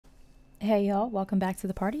Hey y'all, welcome back to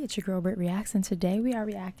the party. It's your girl BrittReacts, and today we are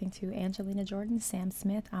reacting to Angelina Jordan, Sam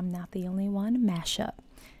Smith, I'm Not the Only One mashup.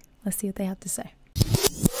 Let's see what they have to say.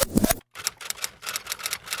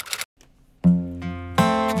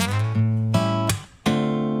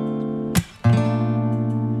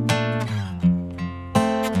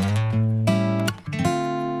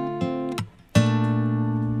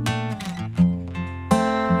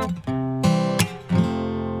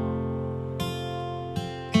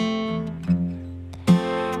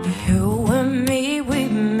 You and me, we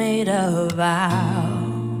made a vow,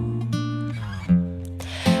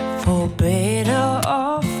 for better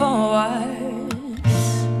or for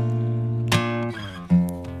worse.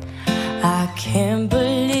 I can't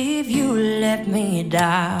believe you let me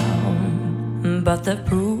down, but the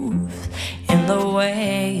proof in the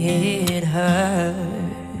way it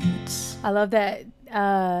hurts. I love that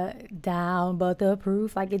down, but the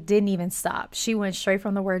proof, like it didn't even stop. She went straight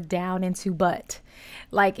from the word down into but.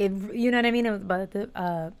 Like it, you know what I mean? It was but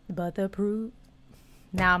the proof.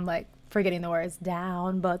 Now I'm like forgetting the words.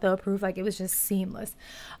 Down, but the proof. Like it was just seamless.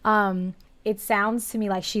 It sounds to me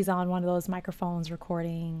like she's on one of those microphones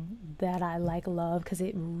recording that I love, because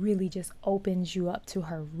it really just opens you up to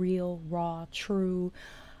her real, raw, true,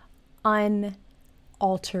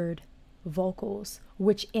 unaltered vocals,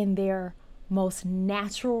 which in their most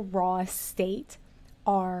natural, raw state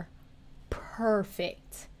are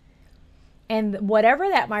perfect. And whatever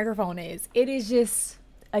that microphone is, it is just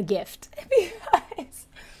a gift,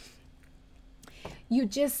 because you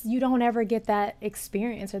don't ever get that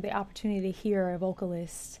experience or the opportunity to hear a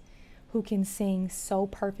vocalist who can sing so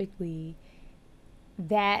perfectly,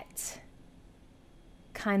 that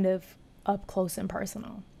kind of up close and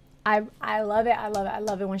personal. I love it. I love it. I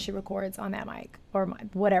love it when she records on that mic or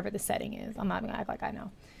whatever the setting is. I'm not gonna act like I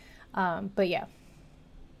know. But yeah,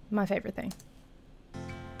 my favorite thing.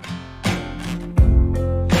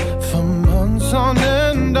 For months on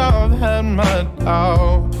end, I've had my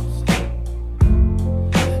doubts,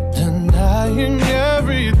 denying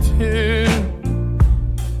every tear.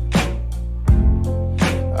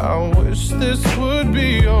 I wish this would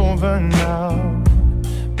be over now,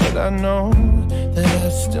 but I know that I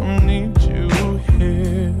still need you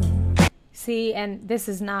here. See, and this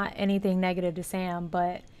is not anything negative to Sam,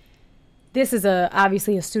 but this is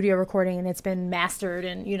obviously a studio recording, and it's been mastered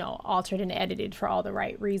and, you know, altered and edited for all the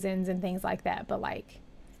right reasons and things like that. But like,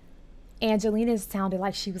 Angelina sounded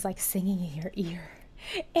like she was like singing in your ear,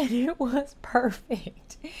 and it was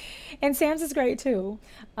perfect. And Sam's is great too.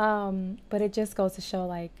 But it just goes to show,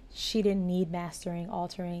 like, she didn't need mastering,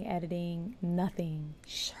 altering, editing, nothing.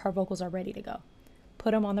 Her vocals are ready to go.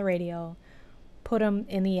 Put them on the radio, put them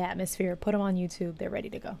in the atmosphere, put them on YouTube. They're ready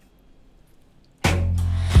to go.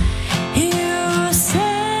 You say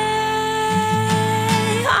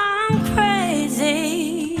I'm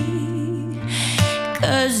crazy,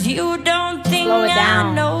 'cause you don't think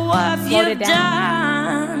I know what you've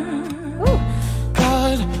done.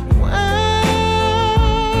 But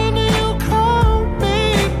when you call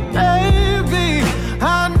me baby,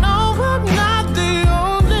 I know I'm not the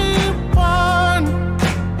only one.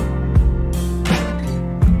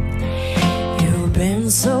 You've been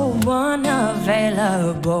so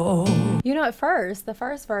unavailable. You know, at first, the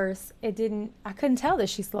first verse, I couldn't tell that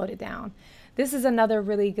she slowed it down. This is another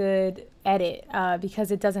really good edit,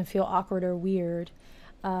 because it doesn't feel awkward or weird.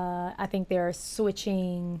 I think they're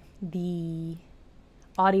switching the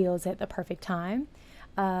audios at the perfect time.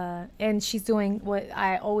 And she's doing what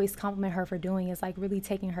I always compliment her for doing, is like really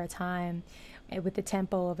taking her time with the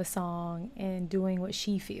tempo of a song and doing what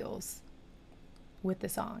she feels with the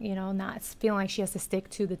song, you know, not feeling like she has to stick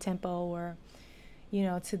to the tempo or, you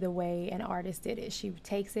know, to the way an artist did it. She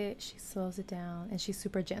takes it, she slows it down, and she's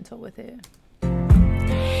super gentle with it.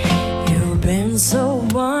 You've been so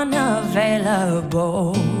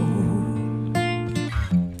unavailable.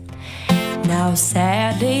 Now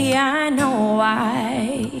sadly I know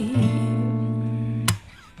why.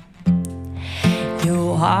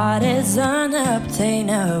 Your heart is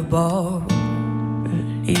unobtainable,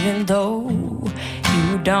 even though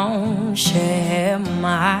you don't share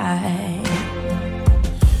mine.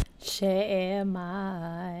 Share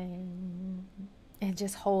mine. And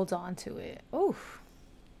just hold on to it. Oof.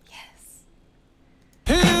 Yes.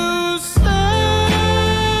 You say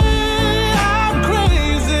I'm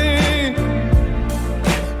crazy,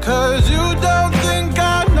 'cause you don't think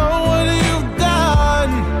I know what you've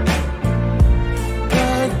done.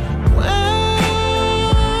 But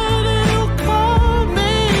when you call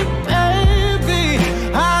me baby,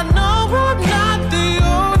 I know I'm not the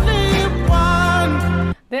only one.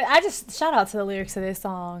 I just shout out to the lyrics of this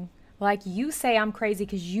song. Like, you say I'm crazy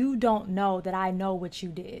because you don't know that I know what you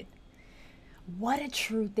did. What a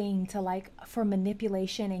true thing to, like, for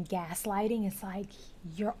manipulation and gaslighting. It's like,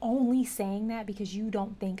 you're only saying that because you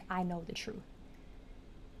don't think I know the truth.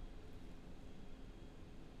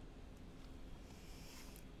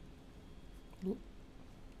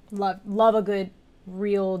 Love a good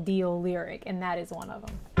real deal lyric, and that is one of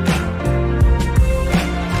them.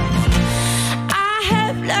 I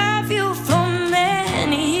have loved you for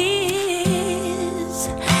many years.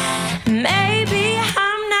 Maybe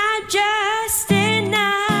I'm not just enough.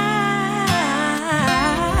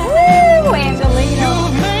 Woo,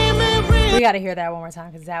 Angelina. We gotta hear that one more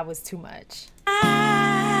time because that was too much.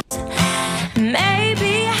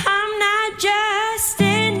 Maybe I'm not just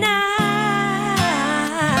enough.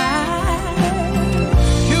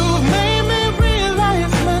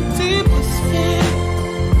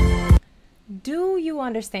 Do you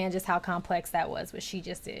understand just how complex that was, what she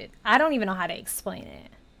just did? I don't even know how to explain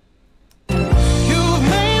it.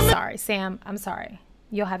 Sorry, Sam, I'm sorry.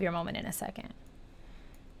 You'll have your moment in a second.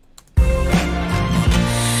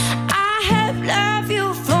 I have loved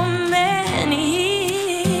you for many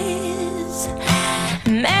years.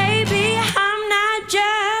 Maybe I'm not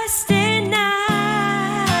just enough.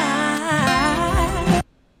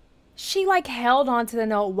 She like held on to the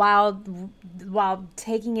note while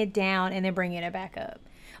taking it down and then bringing it back up.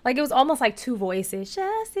 Like, it was almost like two voices.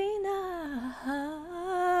 Just enough.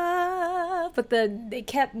 But they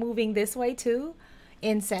kept moving this way too.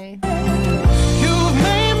 Insane. You've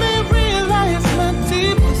made me realize my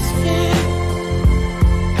deepest fear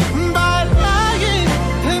by lying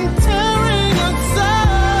and tearing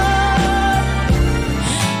aside.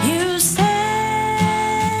 You say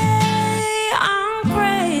I'm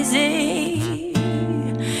crazy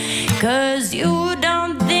 'cause you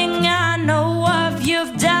don't think I know what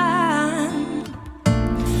you've done.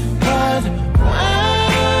 But when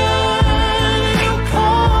you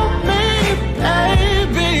call me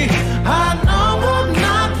baby, I know I'm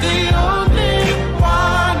not the only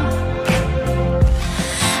one.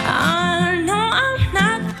 I know I'm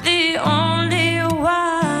not the only one.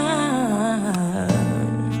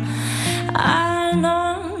 I know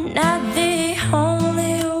I'm not the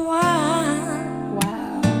only one.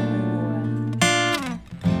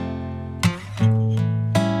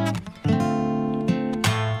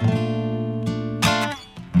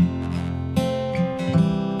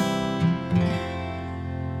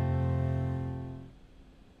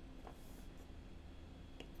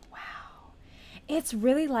 Wow. It's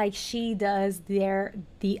really like she does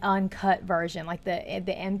the uncut version, like the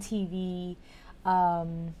MTV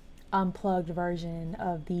unplugged version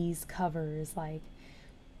of these covers, like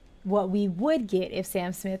what we would get if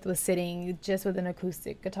Sam Smith was sitting just with an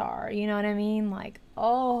acoustic guitar. You know what I mean? Like,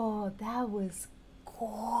 oh, that was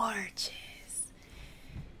gorgeous.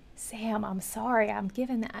 Sam, I'm sorry, I'm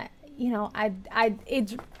giving that. You know,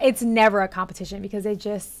 it's never a competition because it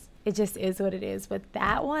just is what it is. But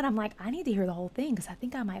that one, I'm like, I need to hear the whole thing because I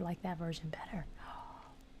think I might like that version better.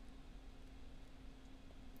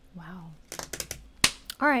 Wow.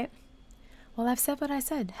 All right. Well, I've said what I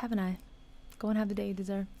said, haven't I? Go and have the day you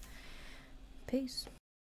deserve. Peace.